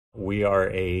We are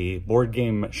a board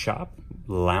game shop,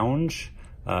 lounge,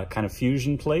 kind of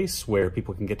fusion place where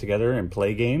people can get together and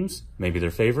play games, maybe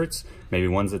their favorites, maybe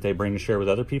ones that they bring to share with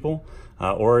other people,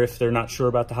 or if they're not sure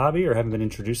about the hobby or haven't been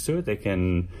introduced to it, they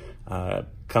can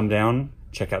come down,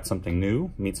 check out something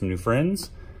new, meet some new friends,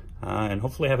 and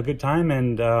hopefully have a good time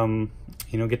and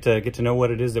get to know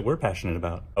what it is that we're passionate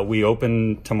about. We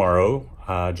open tomorrow,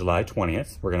 July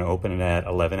 20th. We're going to open it at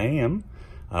 11 a.m.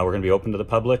 We're going to be open to the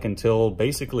public until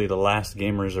basically the last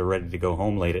gamers are ready to go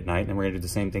home late at night, and we're going to do the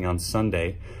same thing on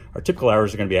Sunday. Our typical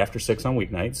hours are going to be after 6 on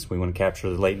weeknights. We want to capture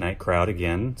the late night crowd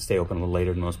again, stay open a little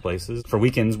later than most places. For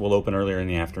weekends, we'll open earlier in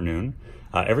the afternoon.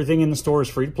 Everything in the store is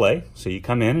free to play, so you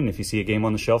come in and if you see a game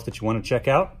on the shelf that you want to check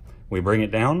out, we bring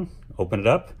it down, open it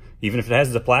up. Even if it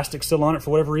has the plastic still on it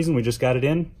for whatever reason, we just got it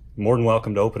in, more than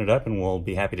welcome to open it up, and we'll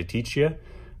be happy to teach you,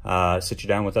 sit you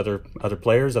down with other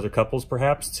players, other couples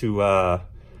perhaps,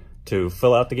 to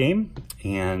fill out the game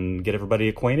and get everybody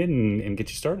acquainted and get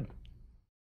you started.